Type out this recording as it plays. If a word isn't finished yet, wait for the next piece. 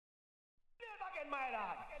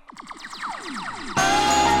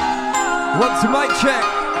Once a mic check.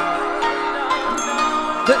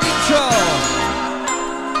 The intro.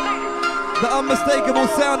 The unmistakable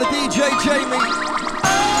sound of DJ Jamie.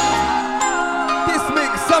 This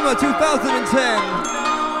mix, summer 2010.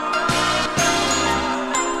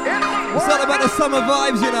 It's all about the summer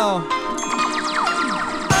vibes, you know.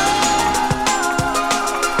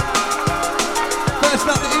 First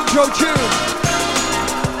up, the intro tune.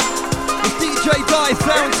 It's DJ Die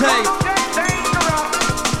Sound Tape.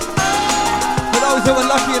 Those who were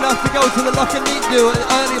lucky enough to go to the Lock and Neat Do at the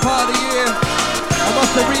early part of the year, I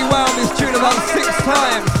must have rewound this tune about 6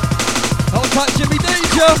 times. Hold tight, Jimmy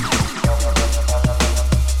Danger.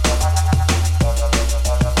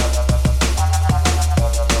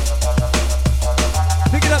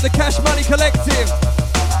 Picking up the Cash Money Collective.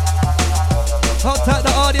 Hold tight,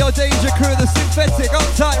 the Audio Danger crew, the Synthetic.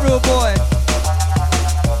 Hold tight, real boy.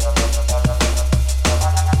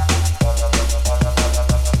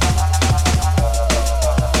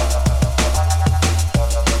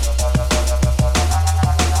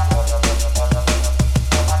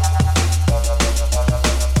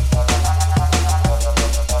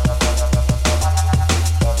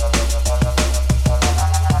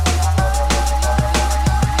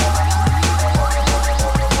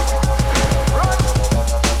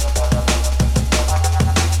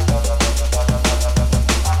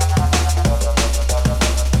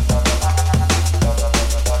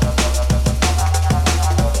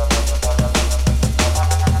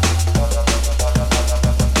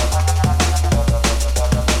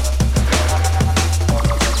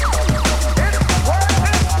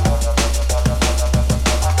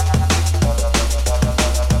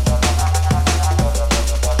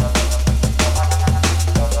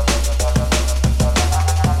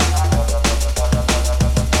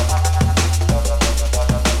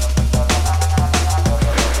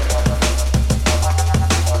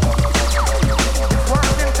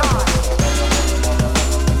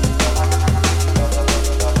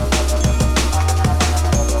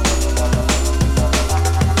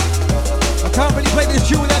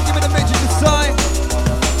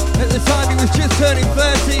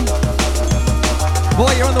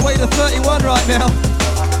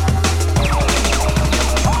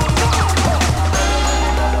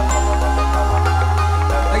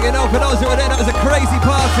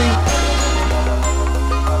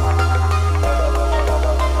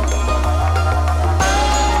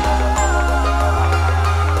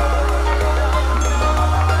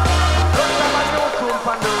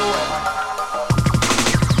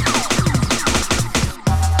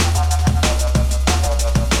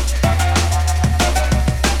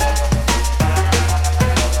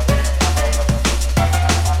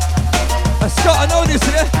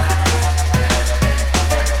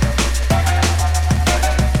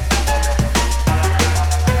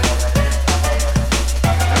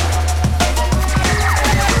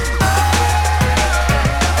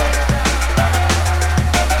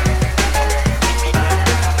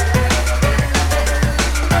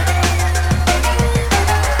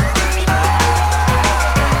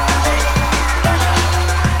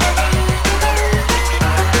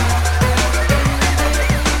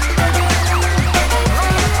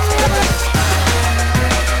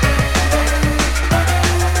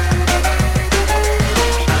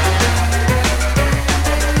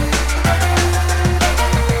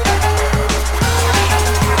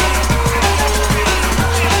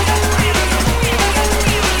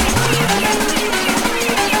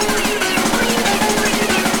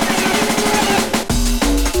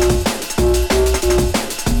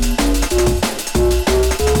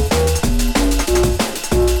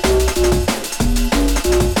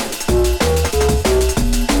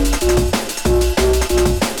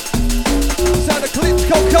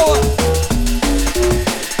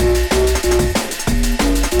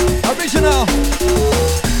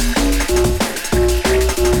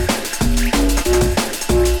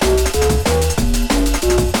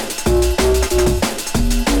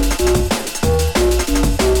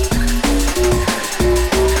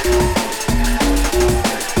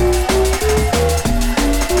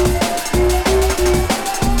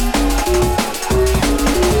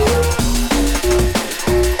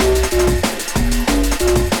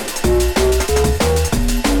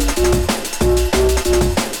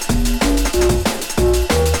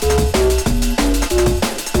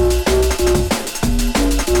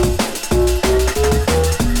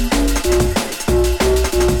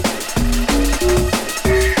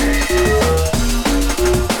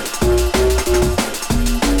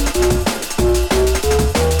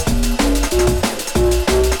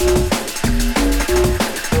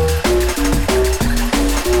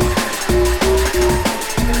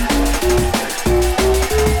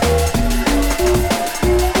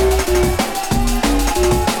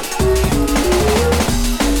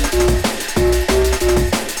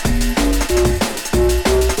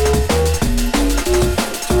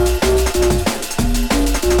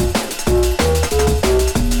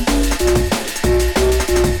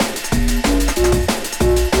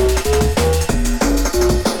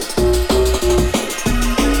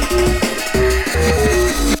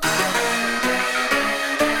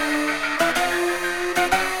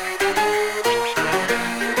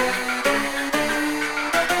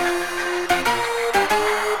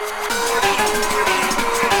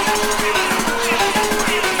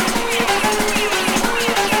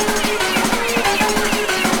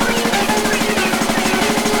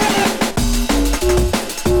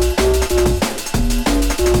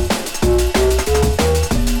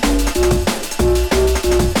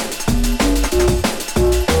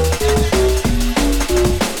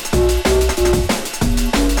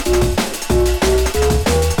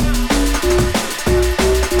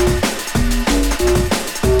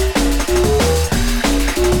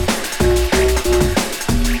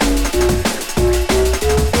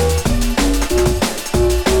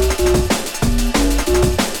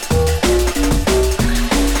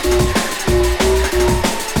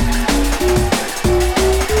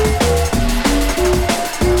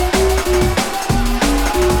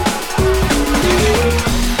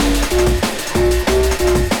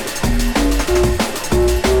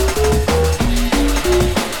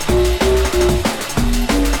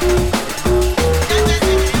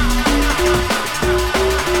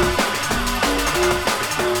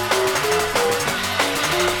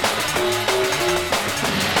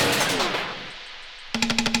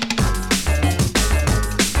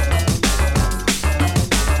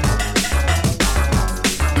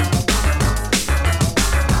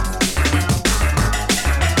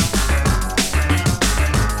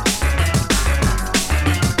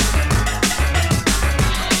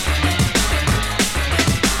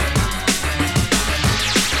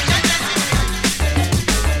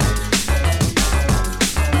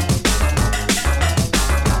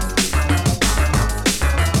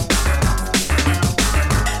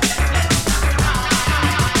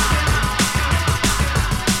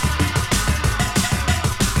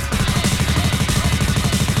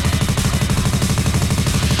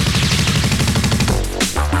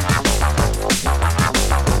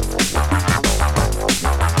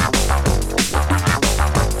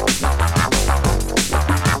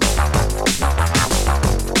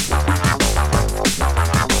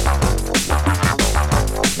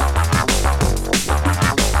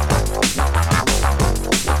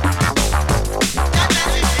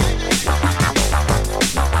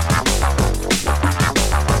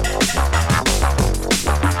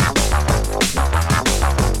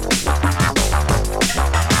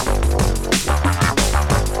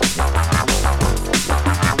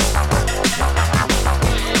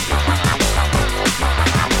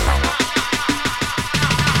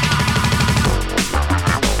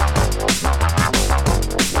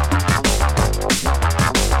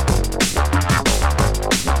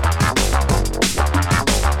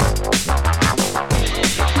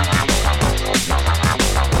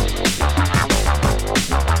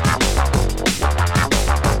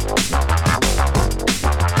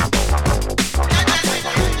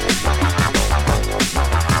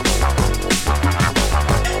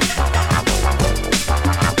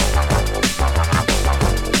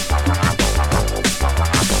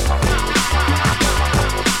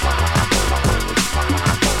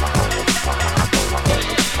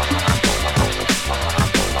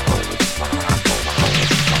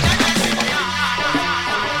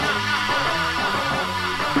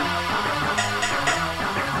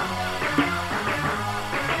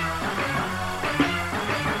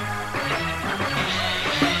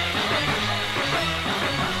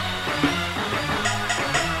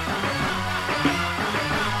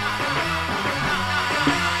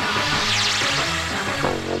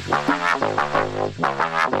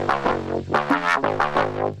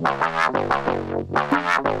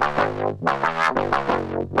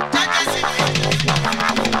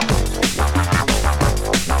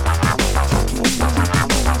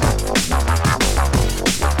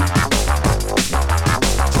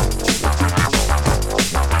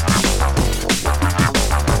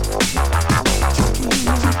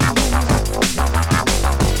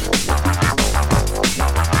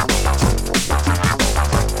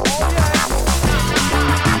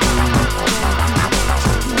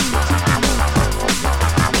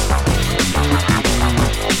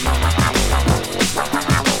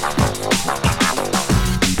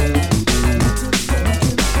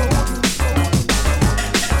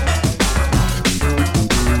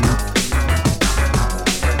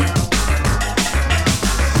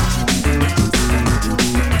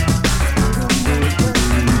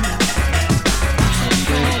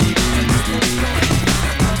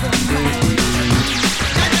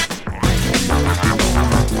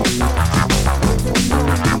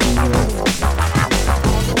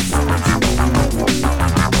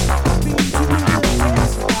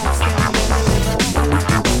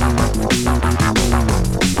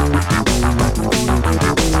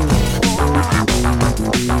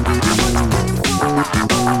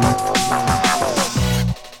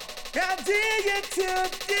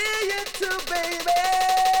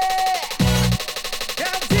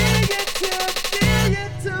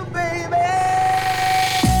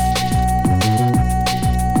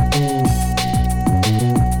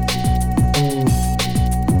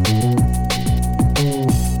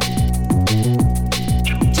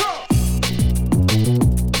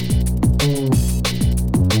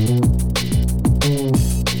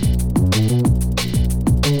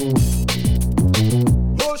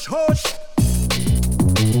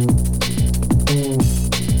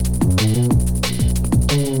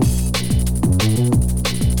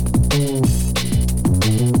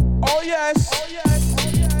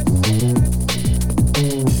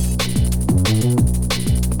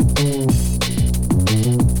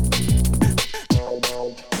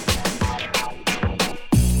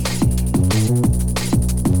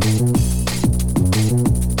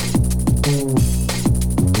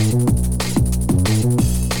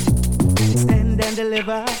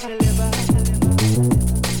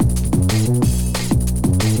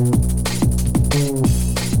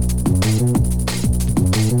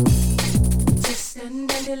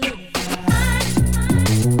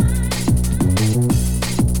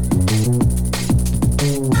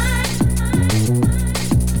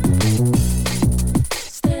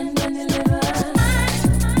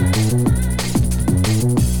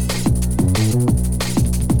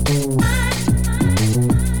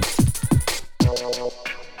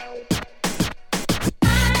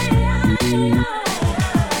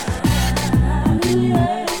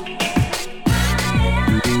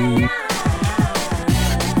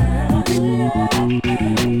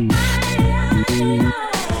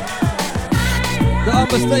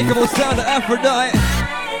 Unmistakable sound of Aphrodite.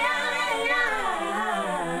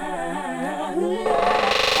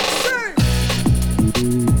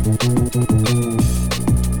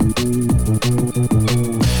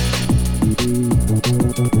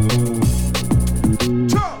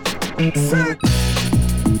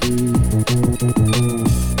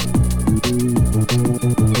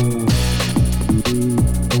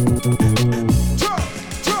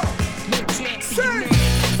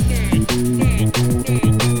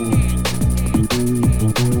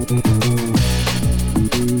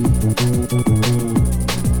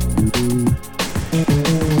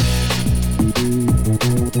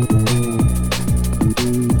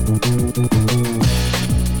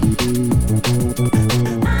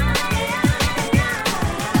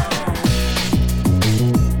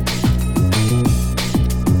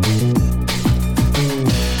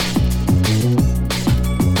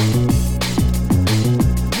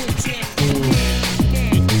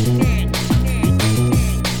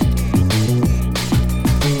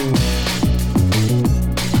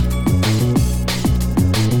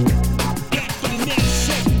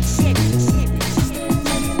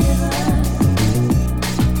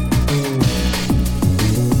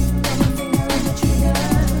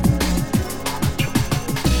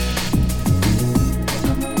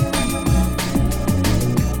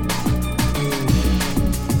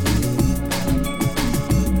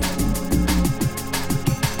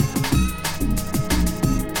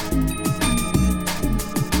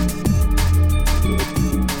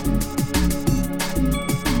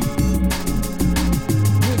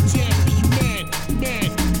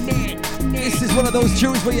 Those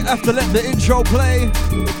tunes where you have to let the intro play.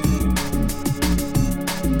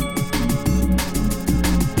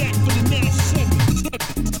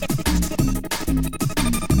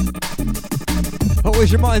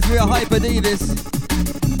 Always reminds me of Hyper Davis.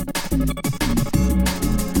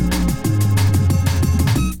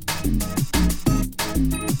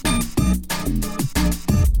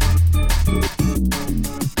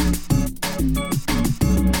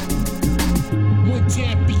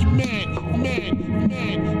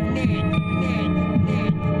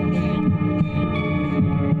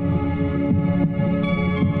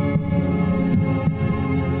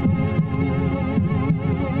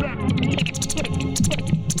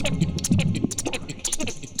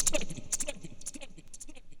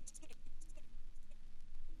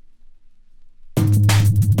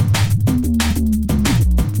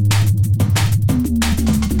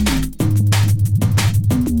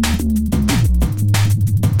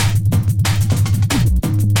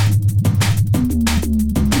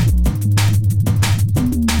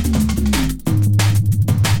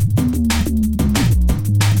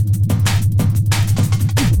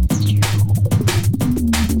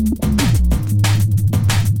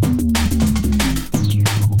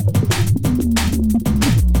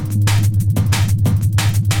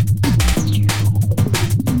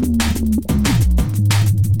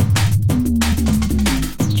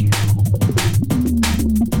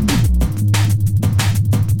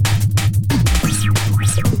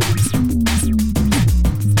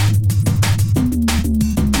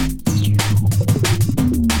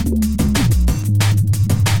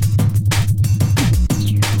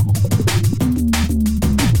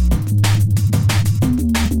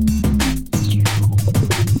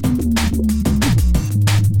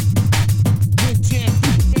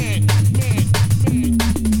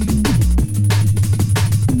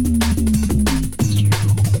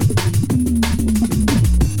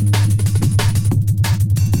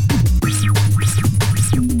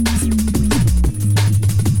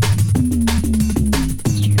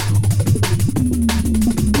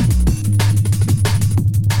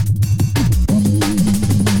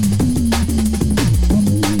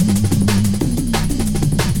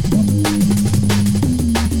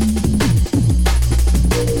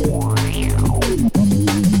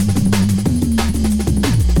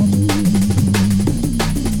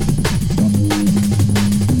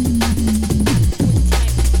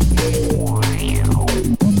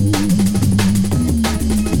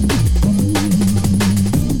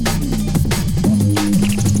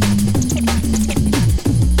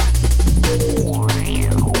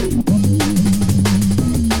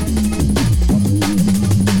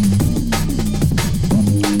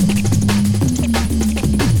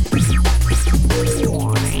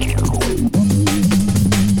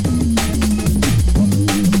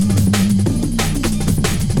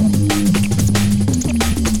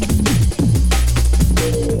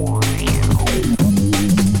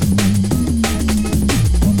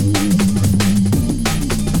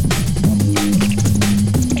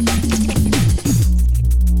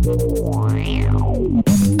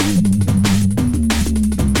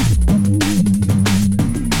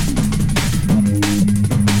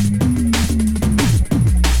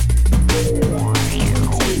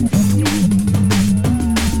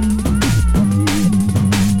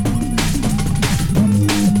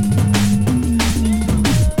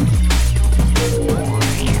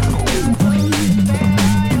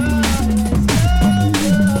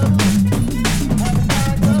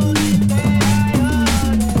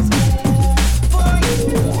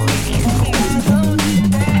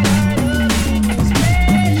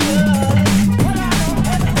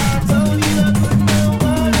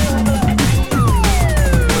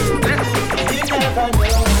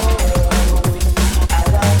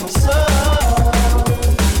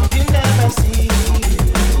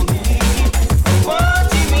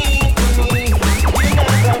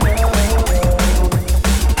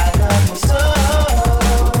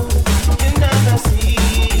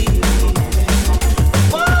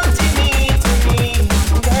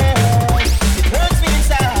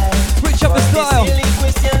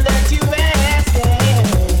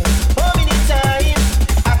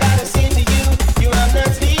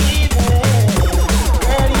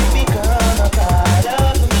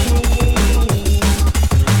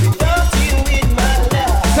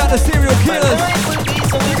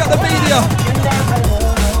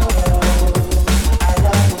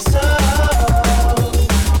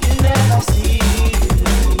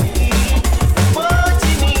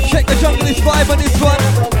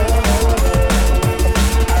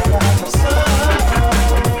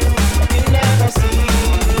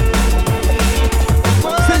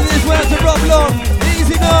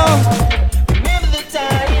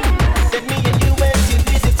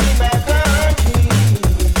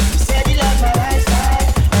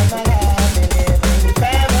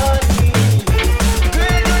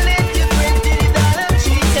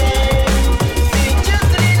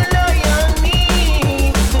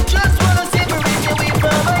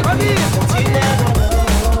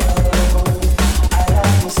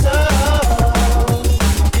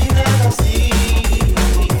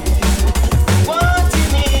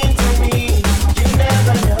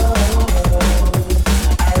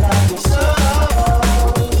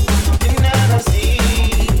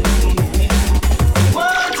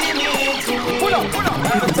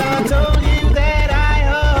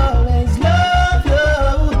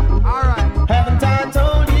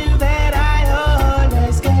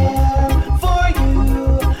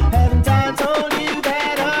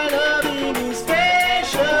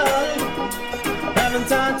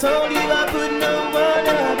 don't give up with no one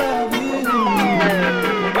above you.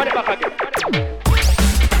 Run it back again.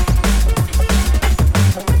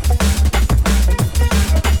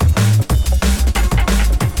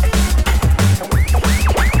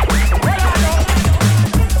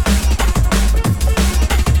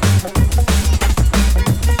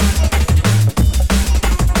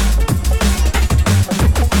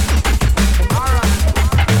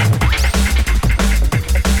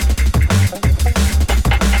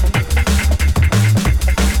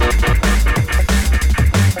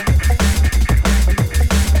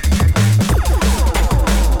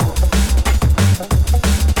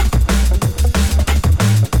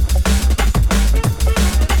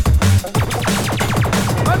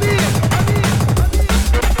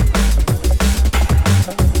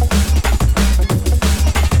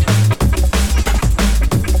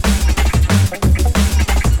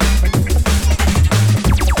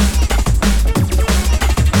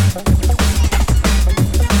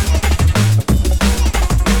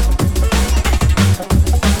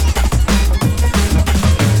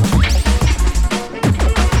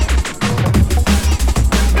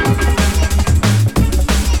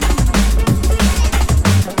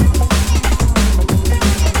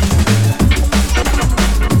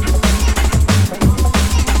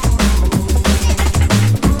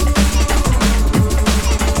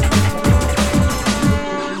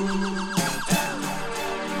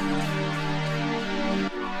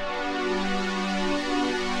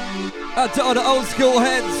 Out to all the old school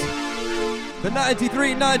heads, the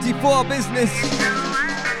 93-94 business,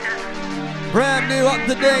 brand new, up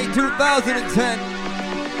to date, 2010.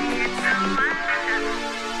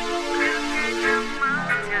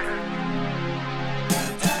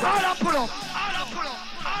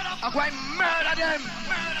 I'm going to murder them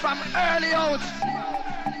from early out.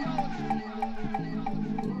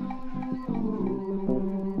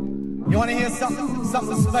 You want to hear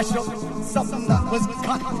something special? Something that was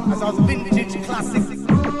cut as a vintage classic.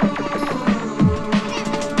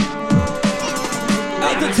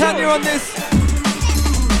 Out to Tanya on this.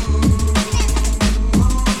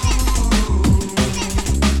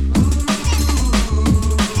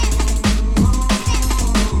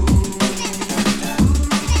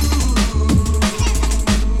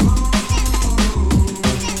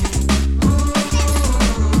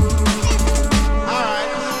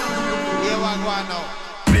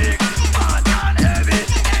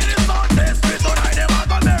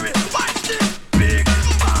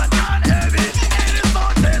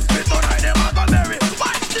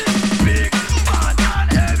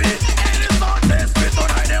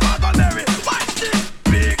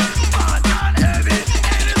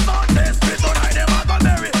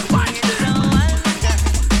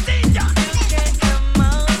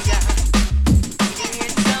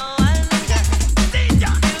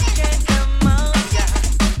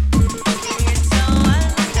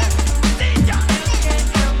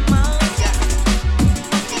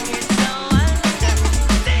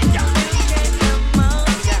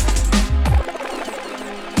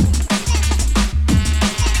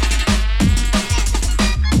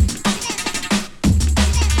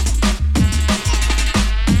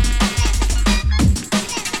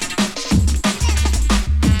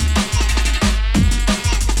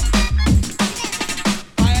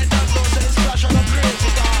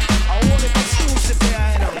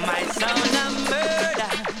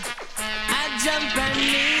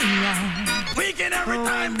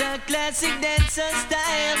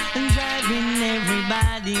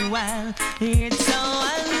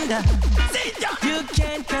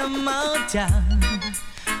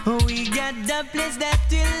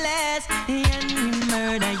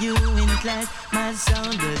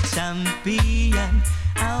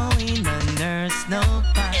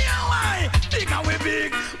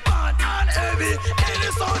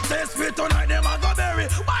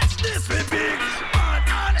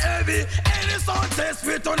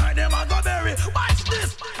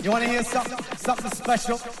 You want to hear something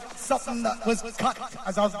special? Something that was cut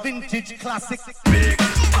as a vintage classic. Big,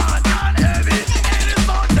 bad and heavy. Any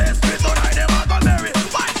sound test we tonight them a go berry.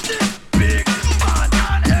 Watch this. Big, bad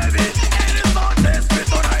and heavy. Any sound test we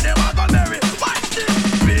tonight them a go berry. Watch this.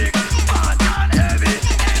 Big, bad and heavy.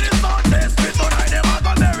 Any sound test we tonight them a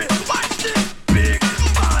go berry. Watch this. Big,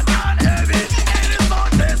 bad and heavy. Any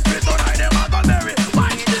sound test we tonight them a go berry.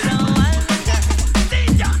 Watch this.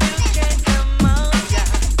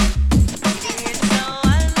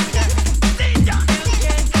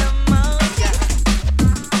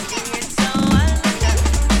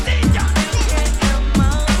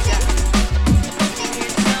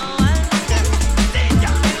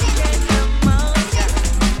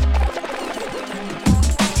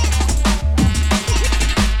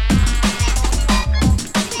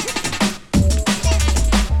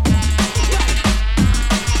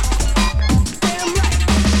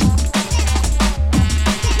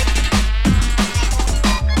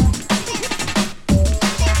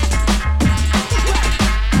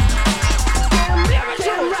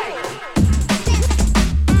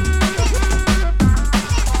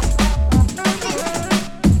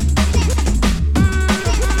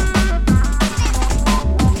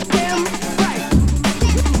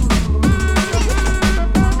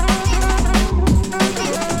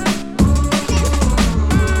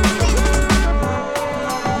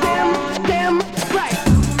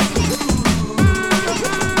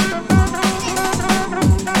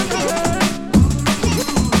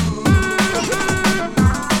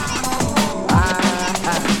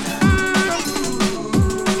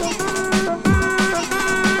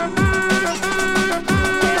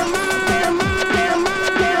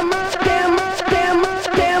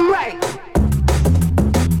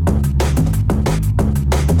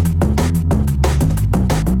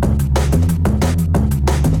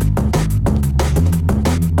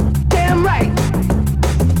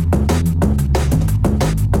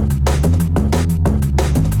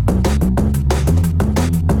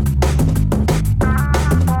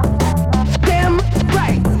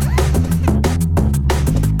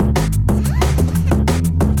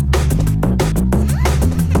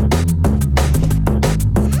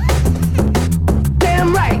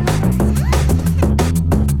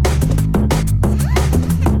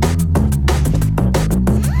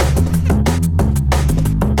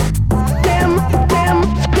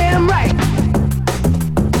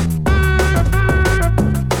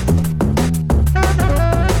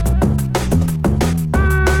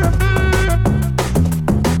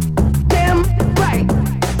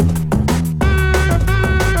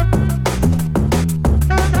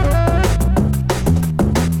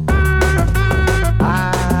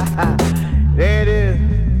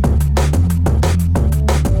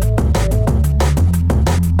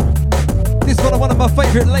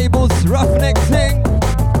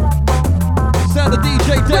 DJ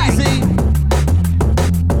Daisy.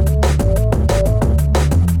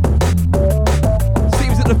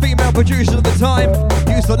 Seems that the female producers at the time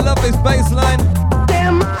used to love this bass line.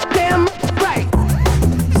 Damn right.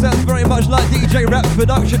 Sounds very much like DJ Rap's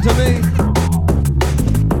production to me.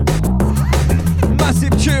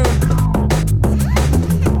 Massive tune.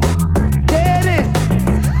 There it is.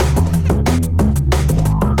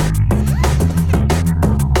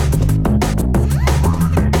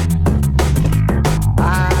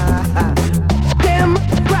 Damn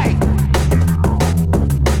right.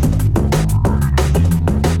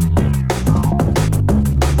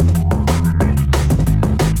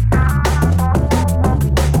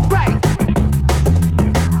 Right.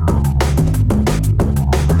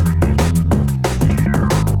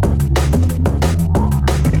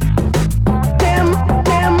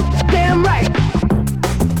 Damn right.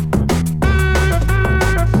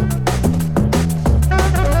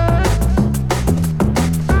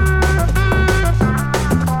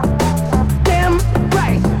 Damn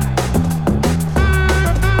right.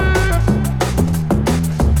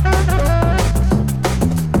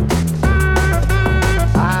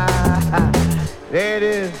 There it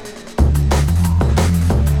is.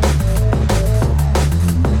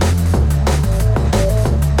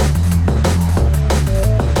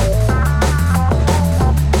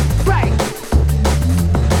 Right.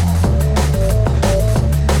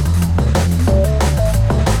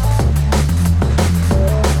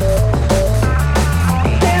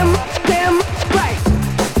 Damn right.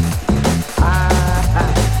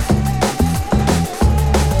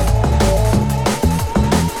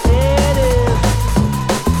 It is.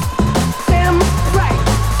 Damn right.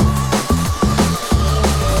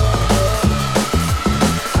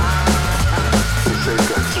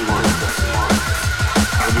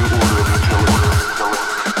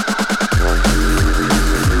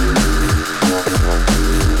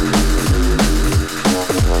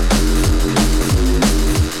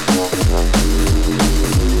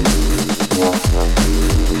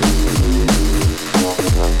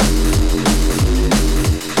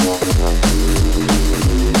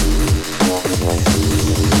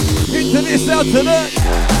 Into this, out to that.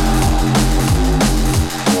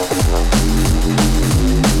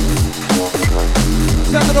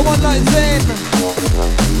 Sound of the one like Zen.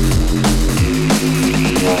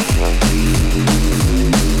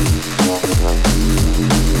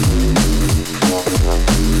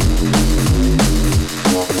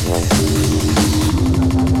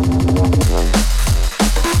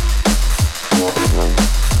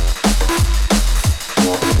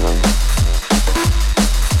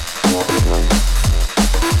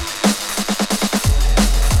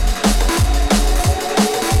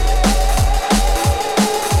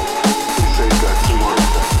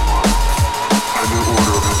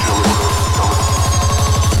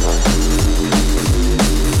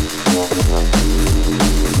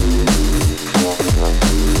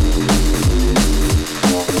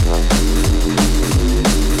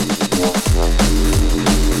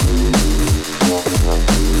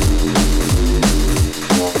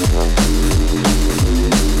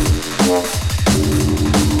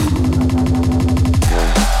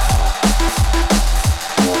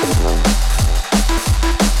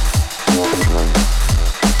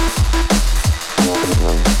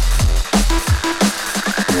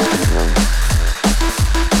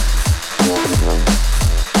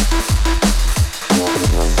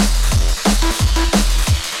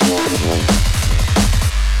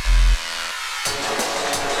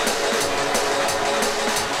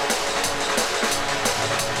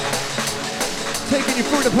 Taking you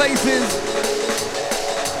through the places.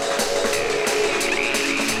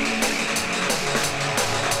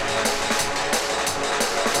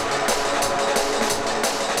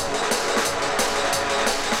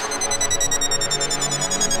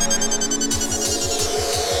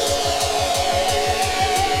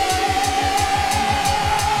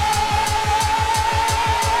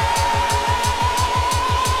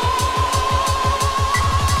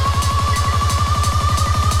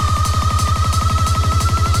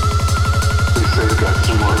 Say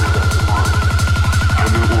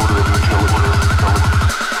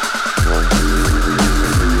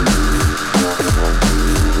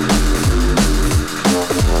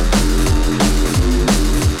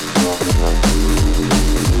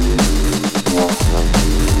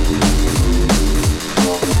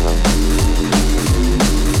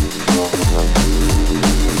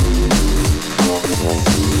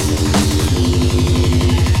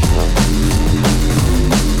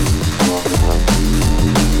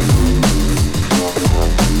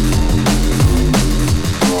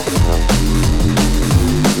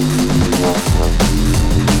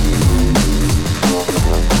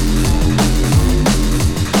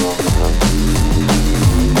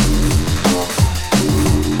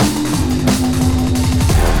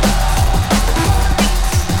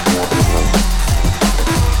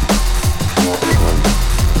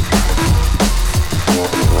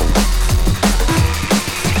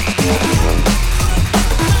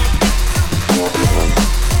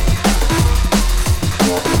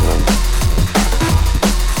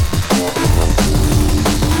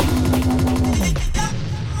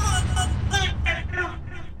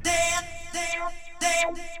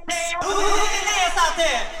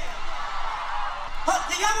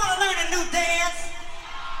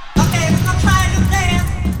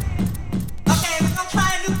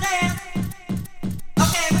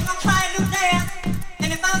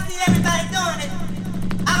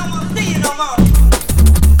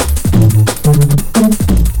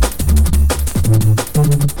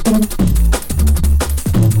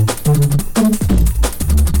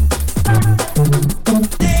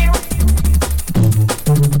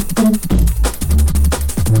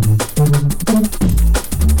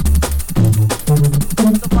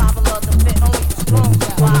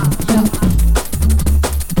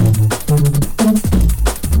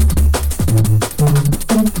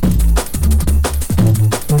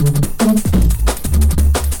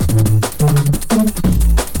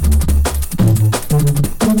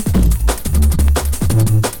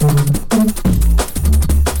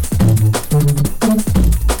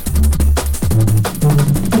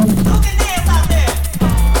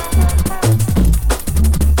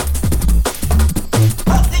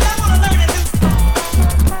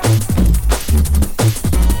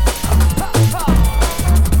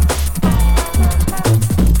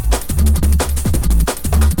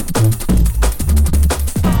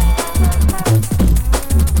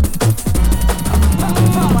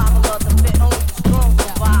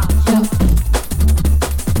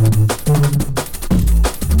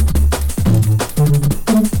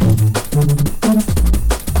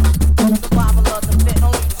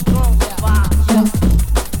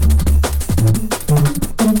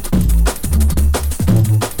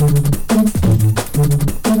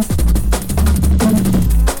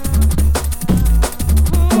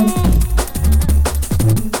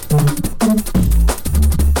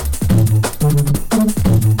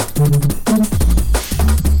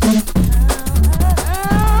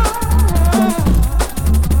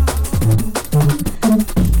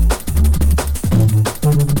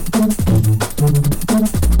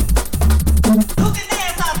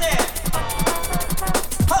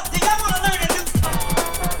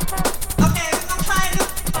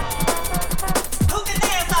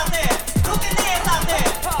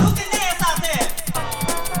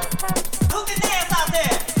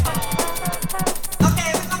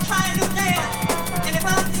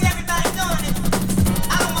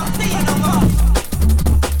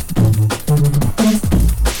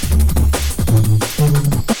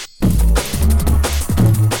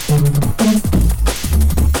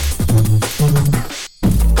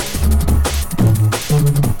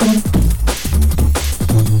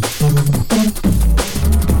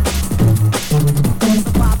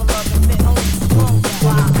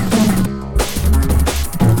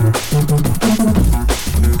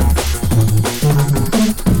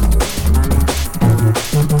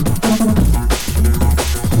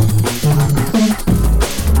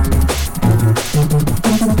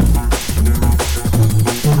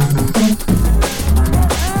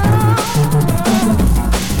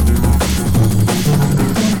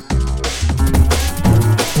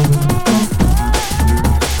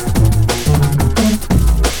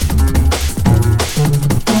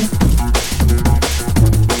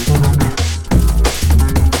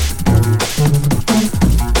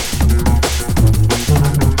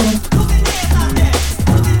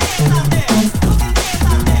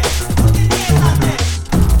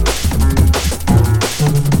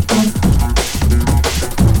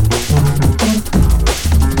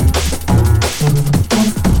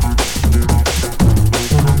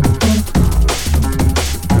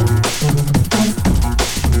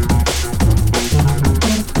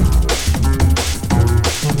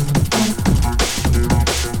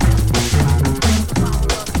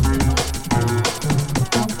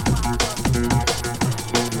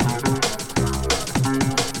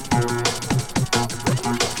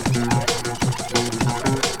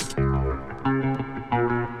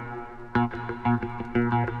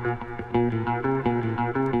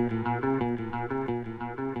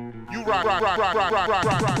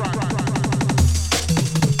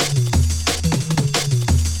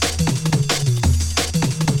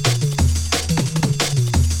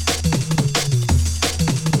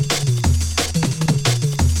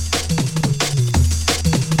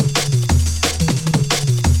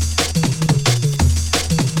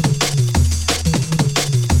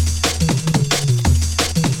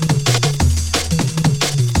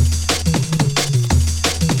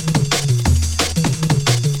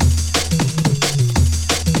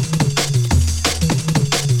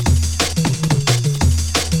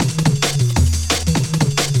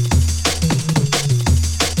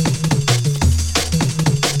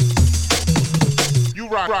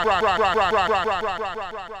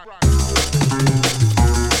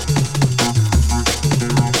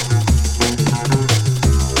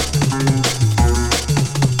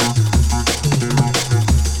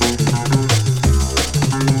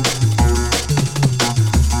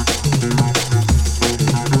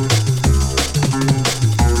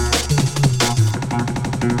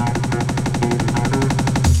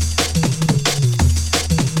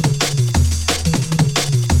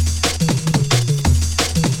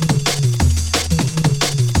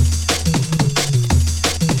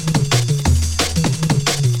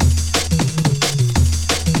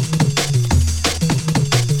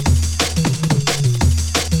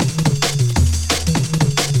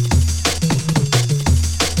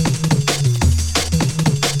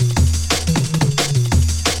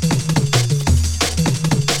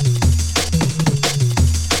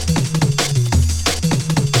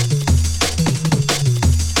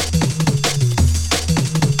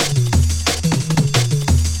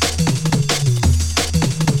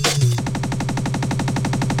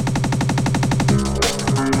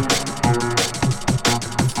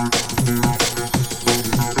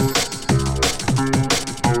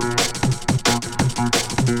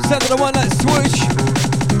Send to the one that swoosh.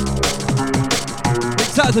 Big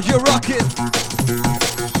time to your rocket.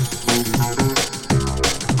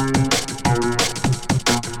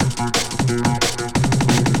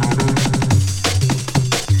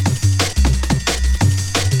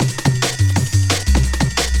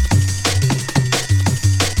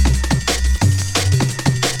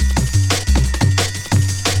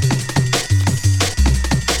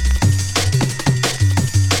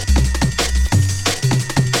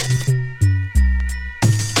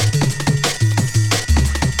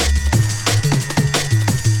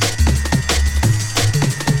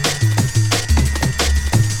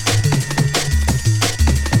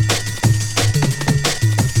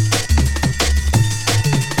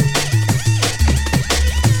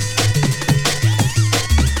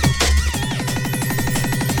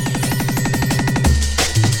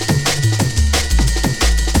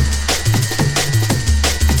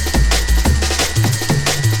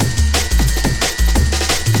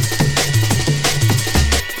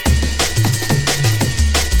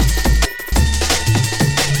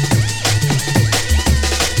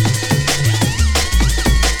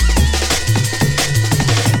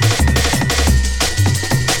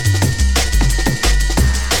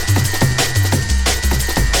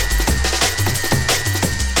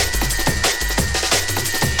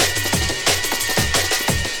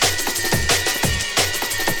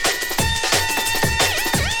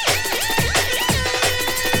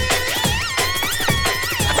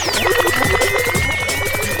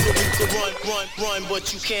 Run,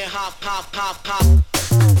 but you can't hop.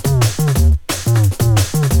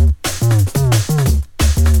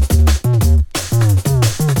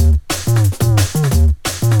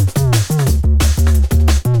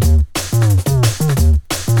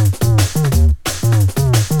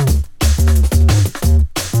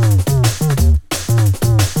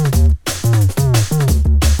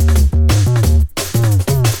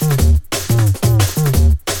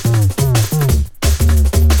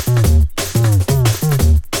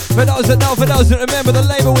 For those that remember, the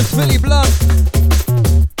label was Philly Blunt.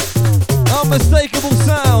 Unmistakable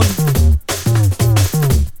sound.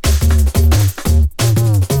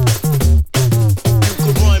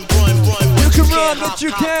 You can run, but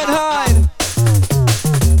you can't hide.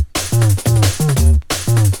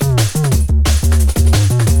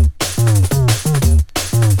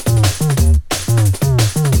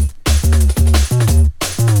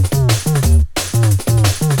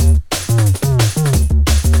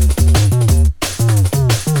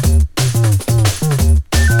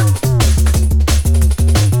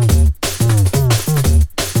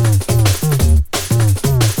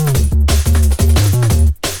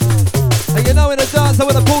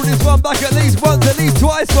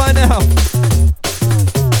 Twice by now.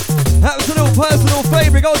 Absolute personal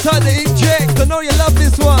favourite. Go time to inject. I know you love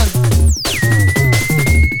this one.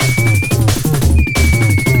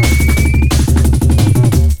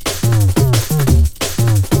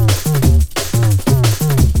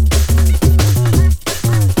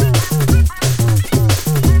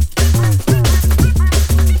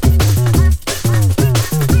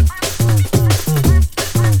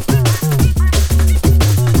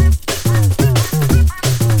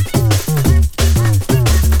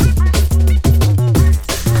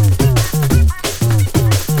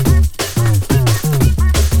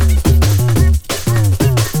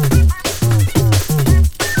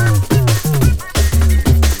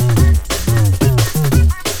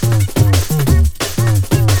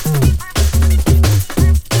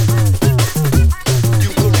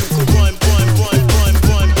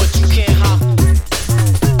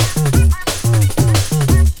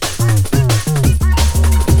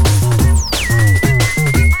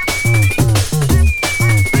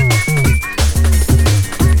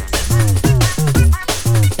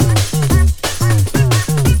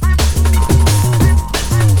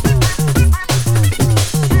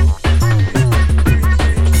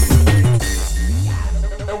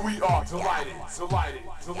 are delighted.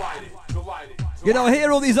 You know, I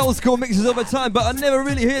hear all these old school mixes all the time, but I never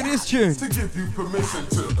really hear this tune. To give you permission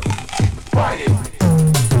to write it.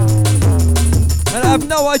 And I have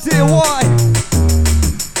no idea why.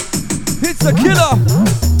 It's a killer.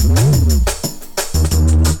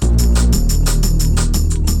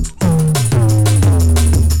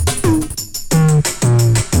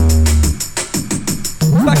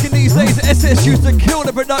 Back in these days, SS used to kill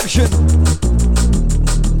the production.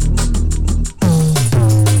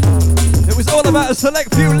 It was all about a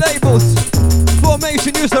select few labels.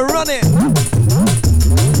 Formation used to run it.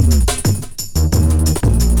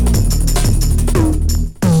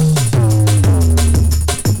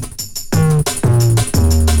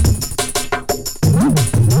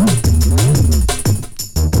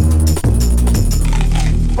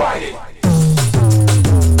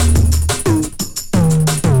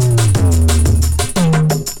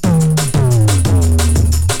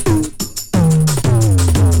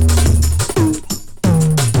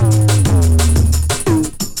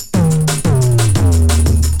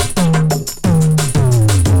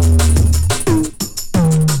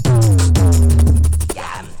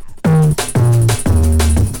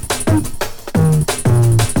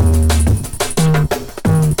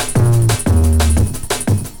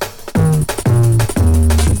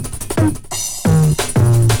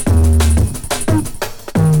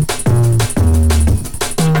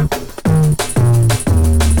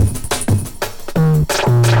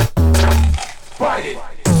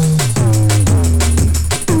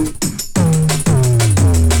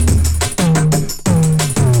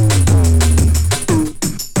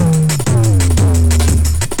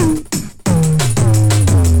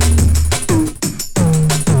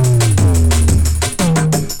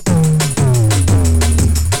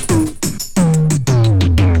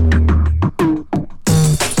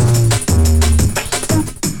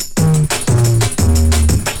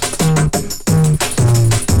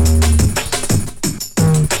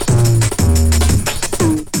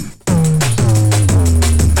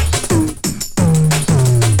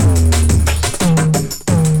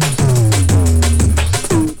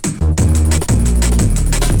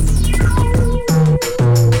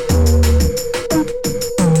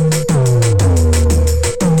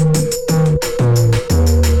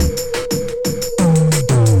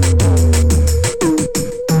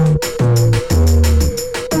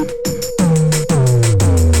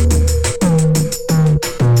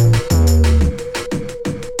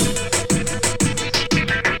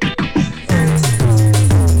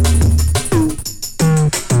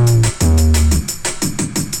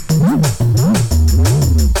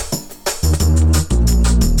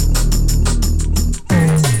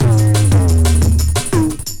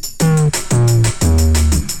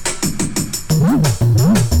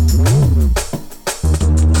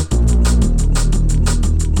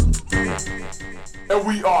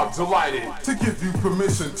 Delighted to give you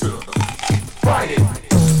permission to write it.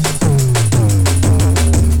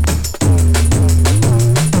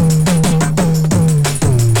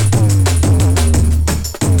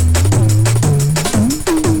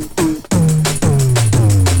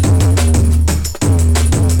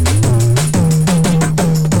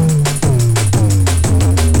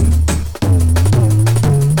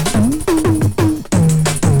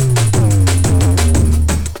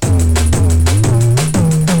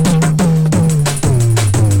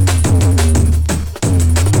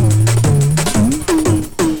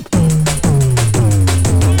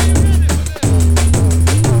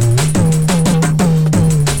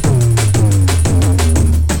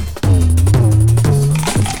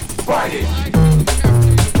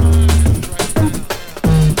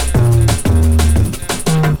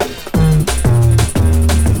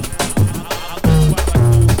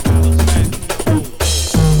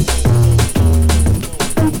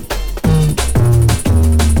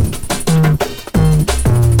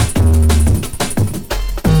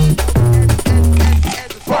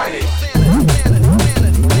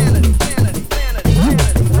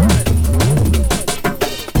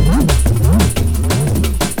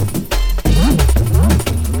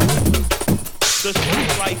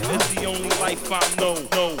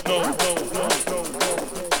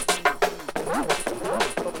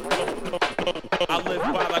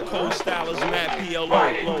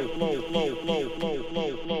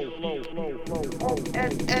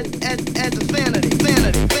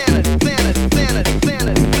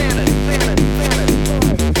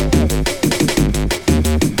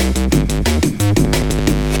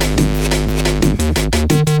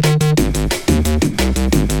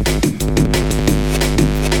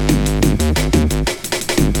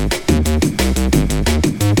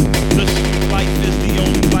 The street life is the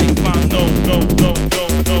only life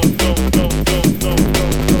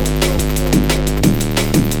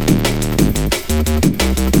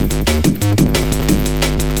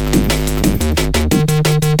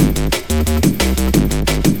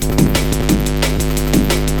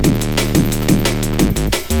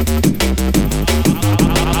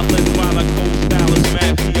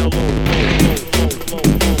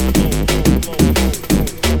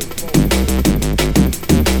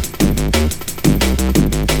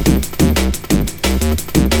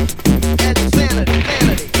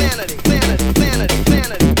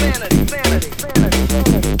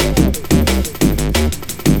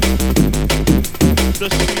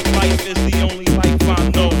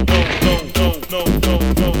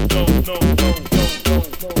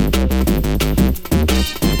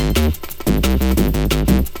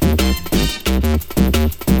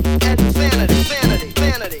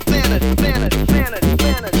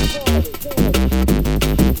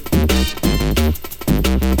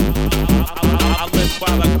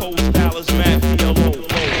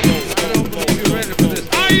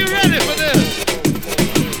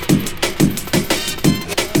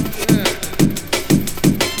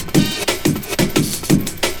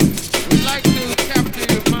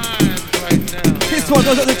one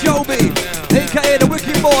goes up to Joby, aka the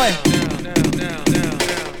Wicked Boy.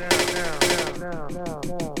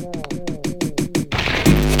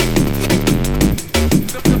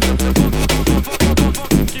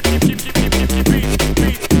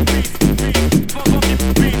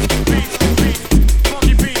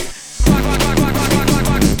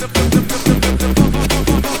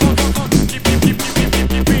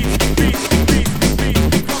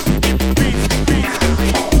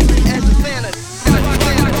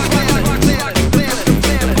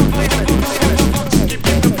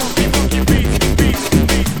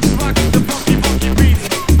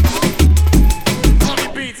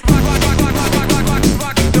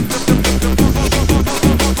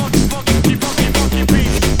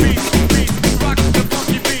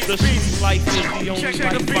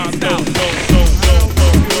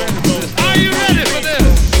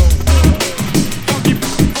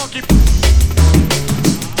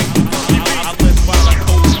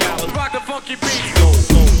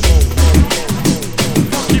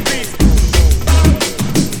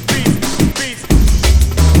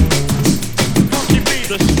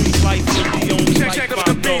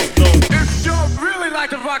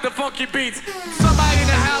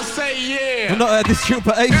 This tune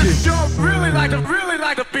for ages.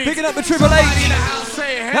 Picking up the Triple H.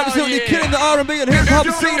 Absolutely killing the R&B and hip hop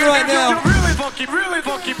scene right now.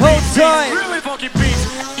 Hold tight.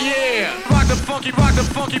 Yeah. Rock the funky, rock the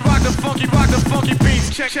funky, rock the funky, rock the funky beats.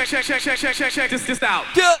 Check this out.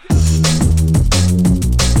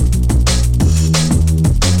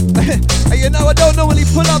 Hey, you know I don't normally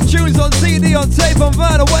pull up tunes on CD, on tape, on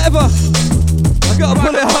van or whatever. I gotta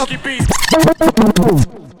pull it up.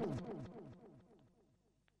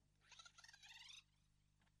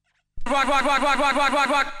 Rock.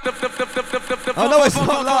 I know it's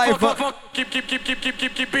not live, but keep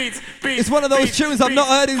beats. It's one of those tunes I've not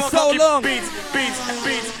heard in so long. Beats,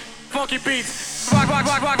 funky beats. Rock.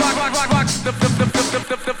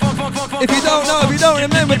 If you don't know, if you don't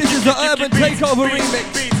remember, this is the Urban Takeover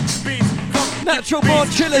remix. Natural Born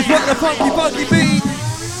Chillers, rock the funky beat.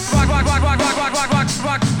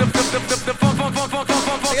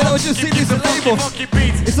 You know, just see this label.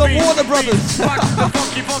 It's on Warner Brothers.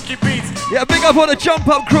 Yeah, big up on the Jump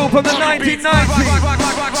Up crew from the 1990s.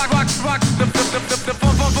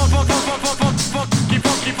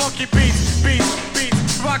 Funky beats.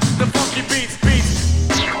 Rock the funky beats.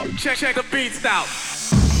 Check the beats out.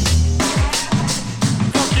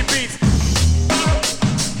 Funky beats.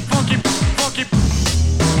 Funky.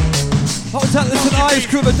 Hold tight, listen, Ice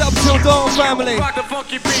Crew, the Dub Till Dawn family. Rock the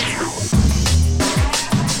funky beats.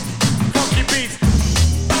 Funky beats.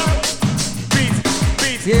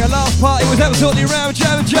 Yeah, last party was absolutely round,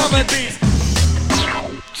 jamming.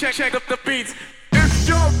 Check up the beats. If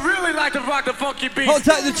you really like to rock the funky beats, hold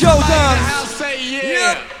tight the Joe down. Say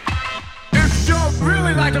yeah. If you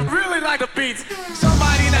really like the beats,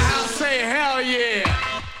 somebody in the house say hell yeah.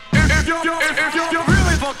 If you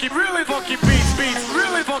really funky beats,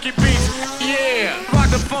 really funky beats, yeah. Rock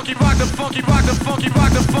the funky beats.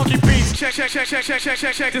 Check this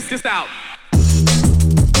out.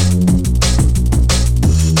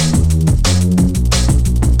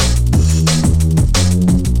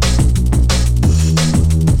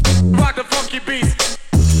 Rock the funky beats.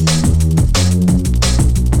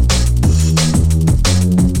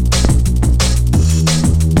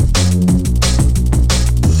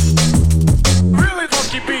 Really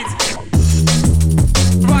funky beats.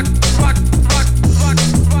 Rock.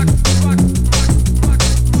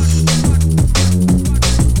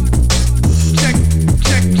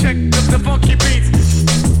 Check the funky beats.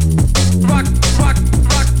 Rock.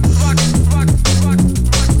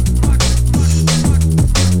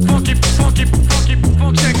 Funky,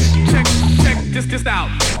 check this out.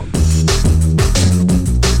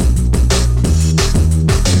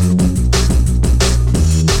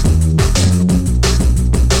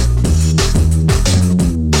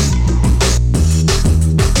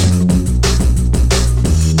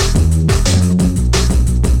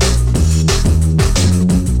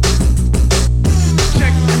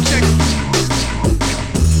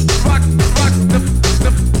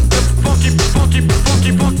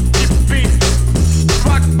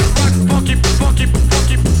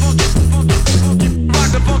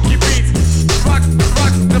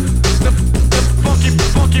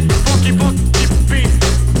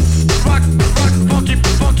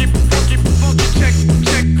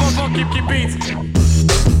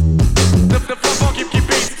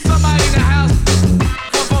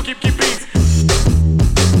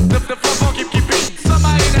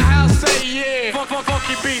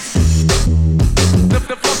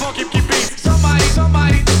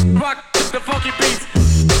 Somebody rock the funky beats.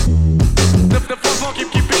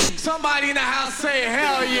 say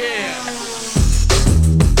hell yeah.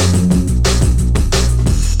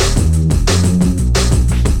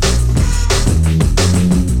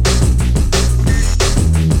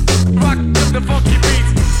 Rock the funky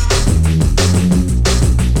beats.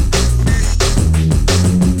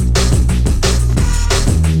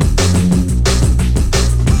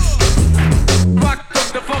 Rock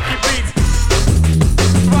the funky beats.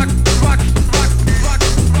 Rock, rock, rock, rock,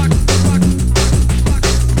 rock, rock, rock,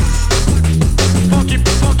 funky,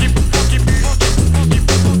 funky, funky, funky, funky,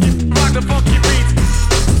 funky, rock the funky beats.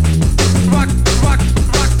 Rock, rock,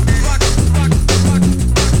 rock, rock, rock, rock,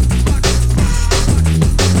 rock,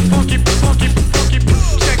 funky, funky, funky,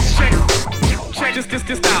 check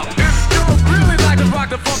this out. If you really like to rock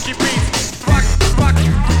the funky beats, rock, rock,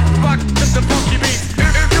 rock the funky beats.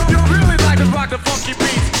 If you really like to rock the funky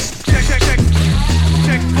beats, check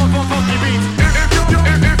funky beats. If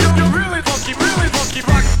you really funky,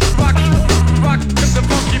 rock, rock, rock the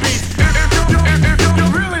funky beats. If you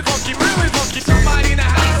really funky, somebody in the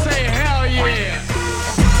house say hell yeah.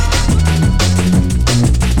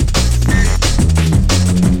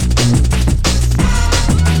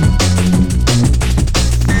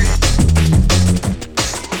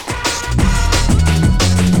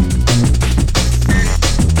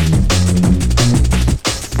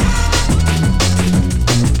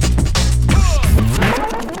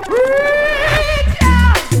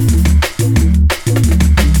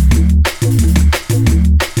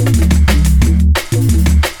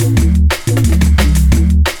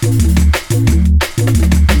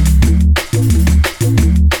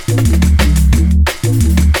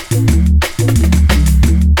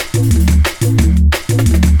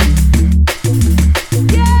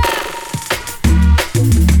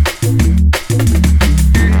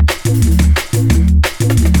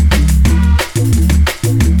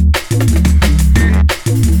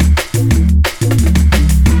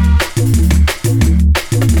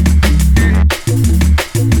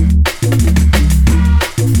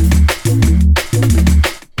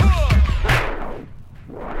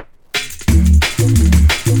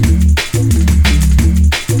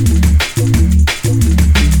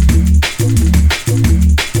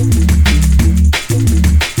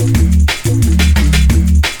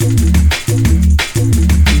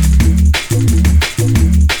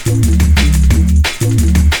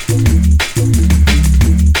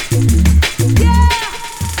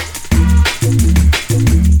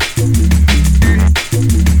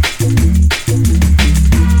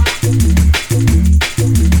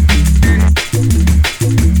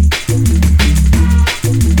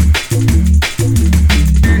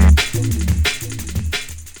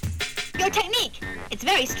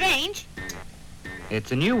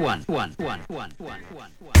 It's a new one. For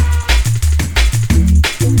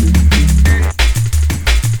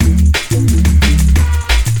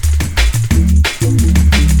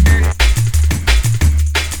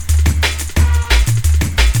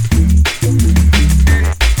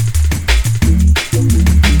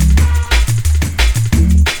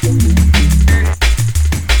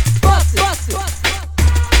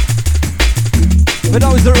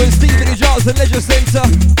those that are in Stevenage Arts and Leisure Centre,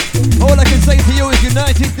 all I can say to you is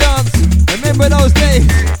United Dance. Remember those days?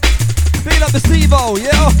 Feel up the Steve-O,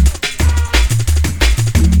 yeah?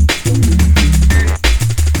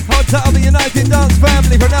 Hold tight of the United Dance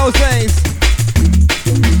family from those days.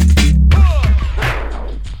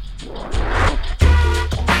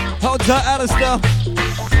 Hold tight, Alistair.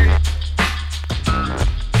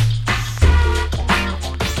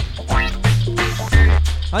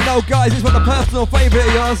 I know, guys, this was a personal favourite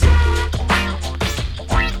of yours.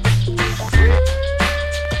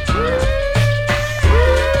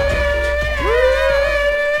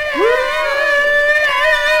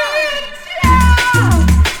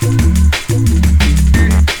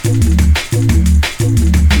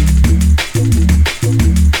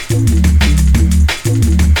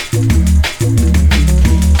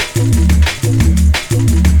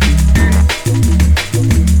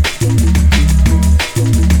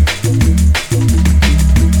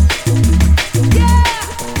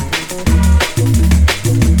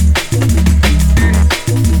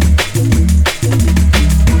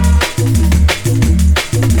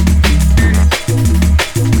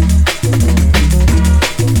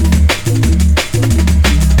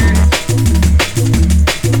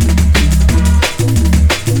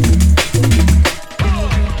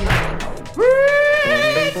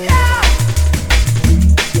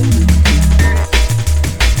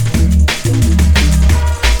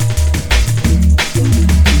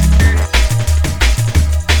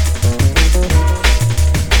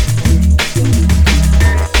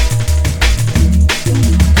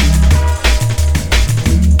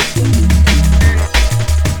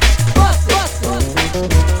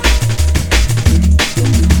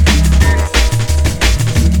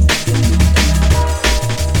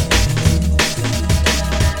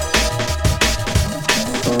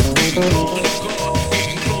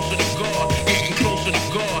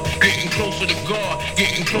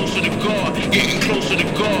 closer to God, getting closer to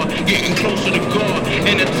God, getting closer to God,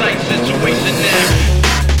 in a tight situation now.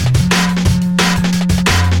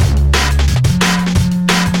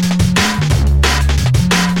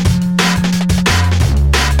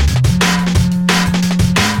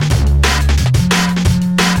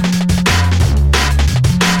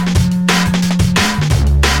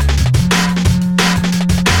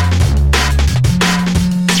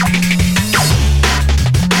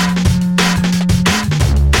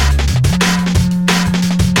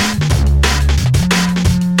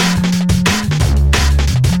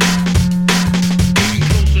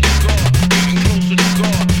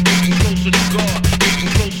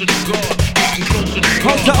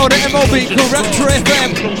 On the MOB called Rapture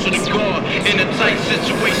FM. Picking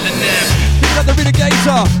up the Renegade,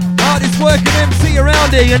 hardest working MC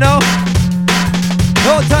around here, you know.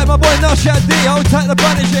 Hold tight, my boy Nashad D. Hold tight, the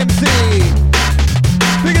Banish MC.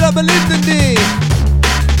 Picking up the Linden D.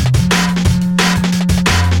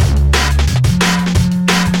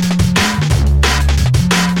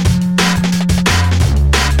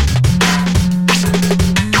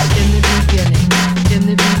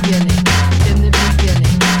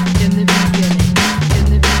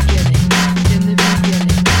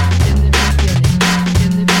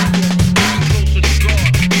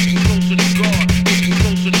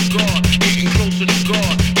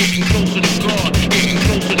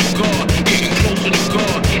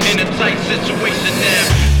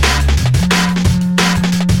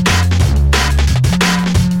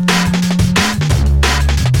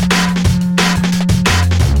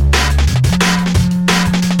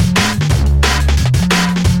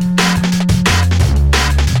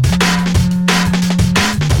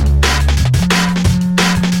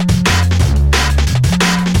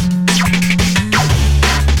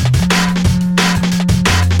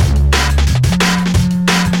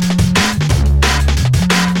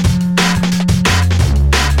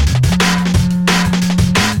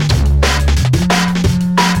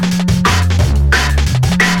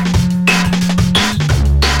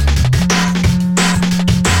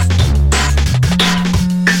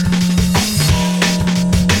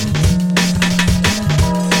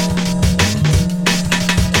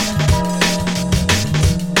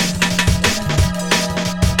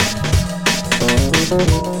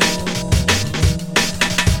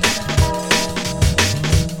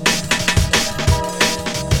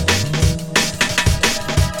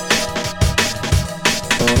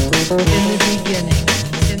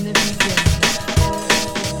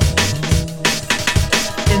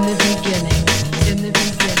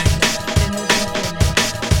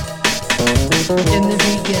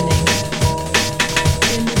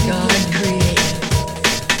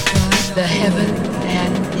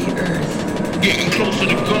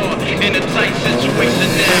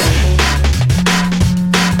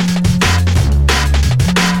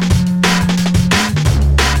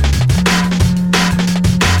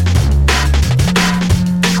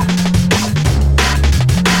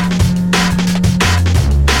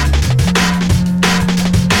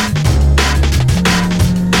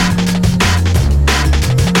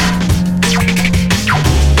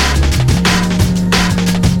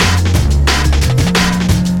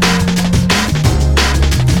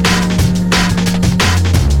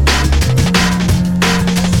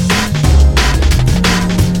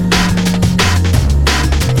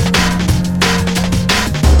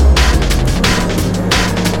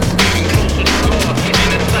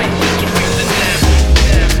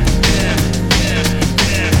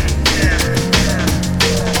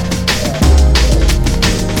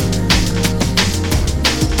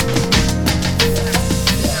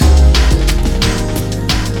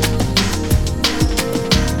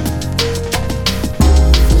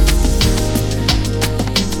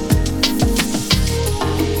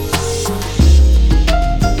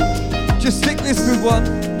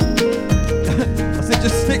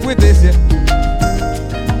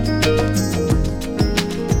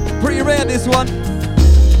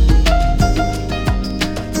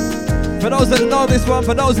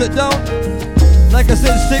 For those that don't, like I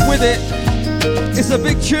said, stick with it. It's a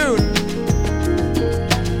big tune.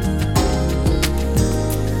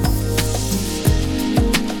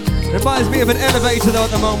 Reminds me of an elevator though at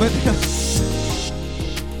the moment.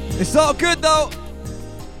 It's all good though.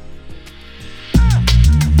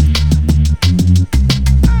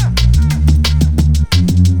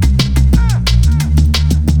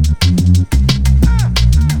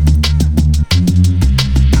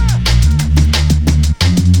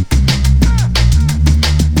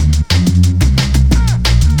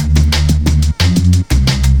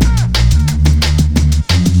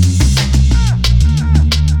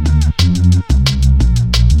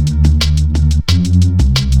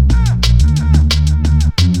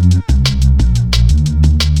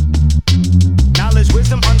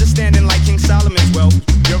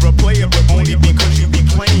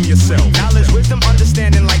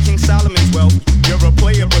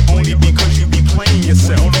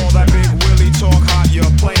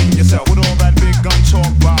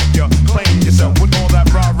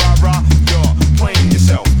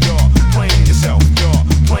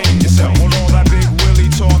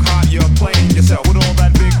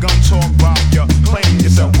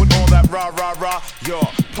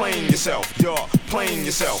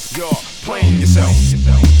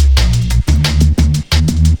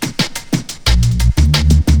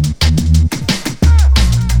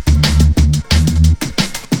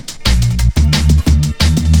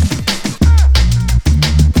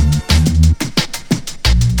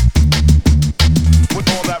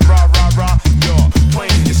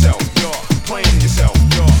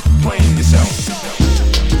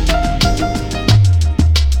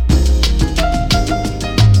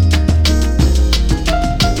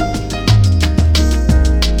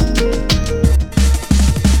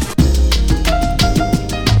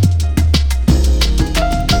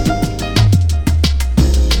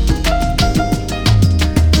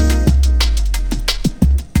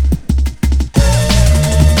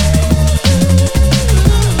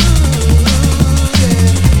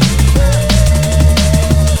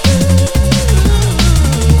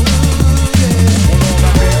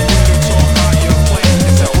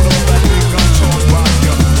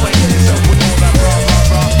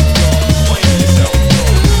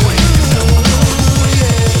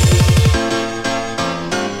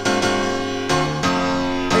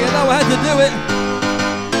 I had to do it.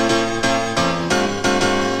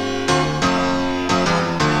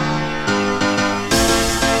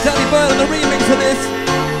 Danny Byrne on the remix of this.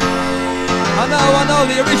 I know,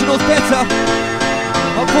 the original's better.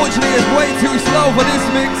 Unfortunately, it's way too slow for this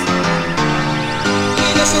mix.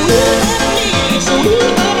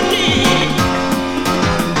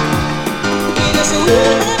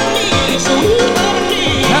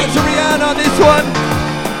 Out to Rihanna on this one.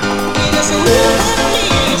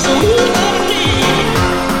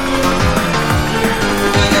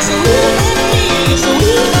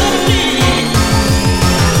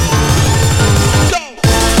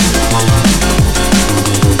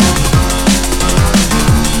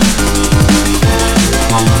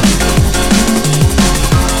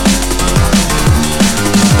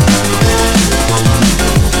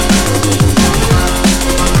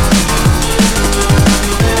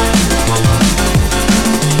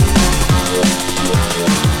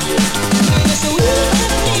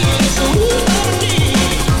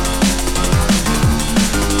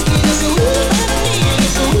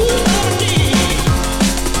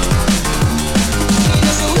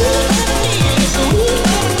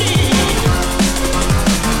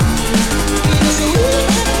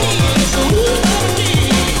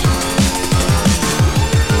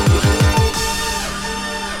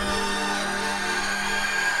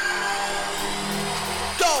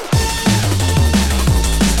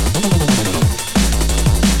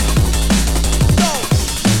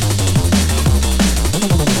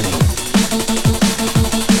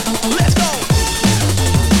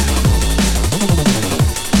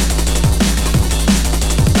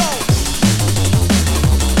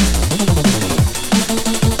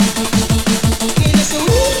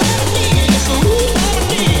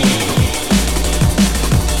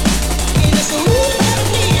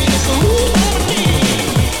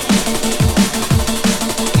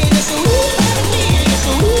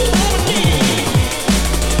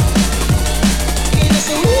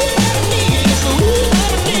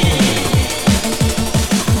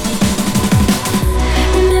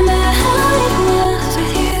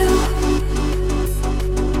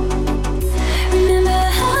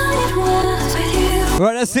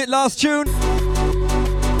 Right, that's it, last tune.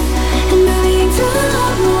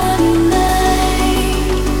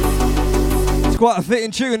 It's quite a fitting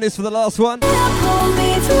tune, this, for the last one.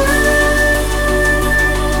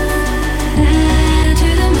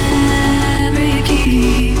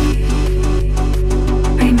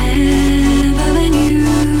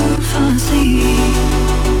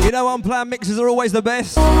 You know, unplanned mixes are always the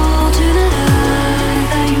best.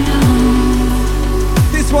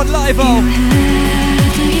 This one live on.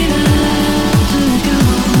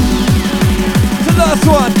 The last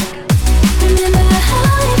one.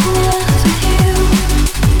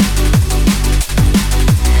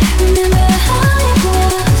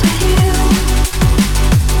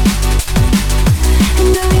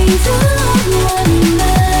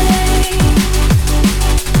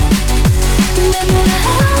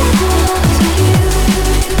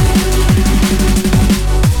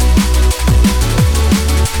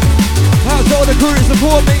 Out to all the crew that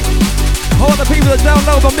support me, all the people that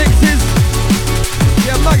download my mixes.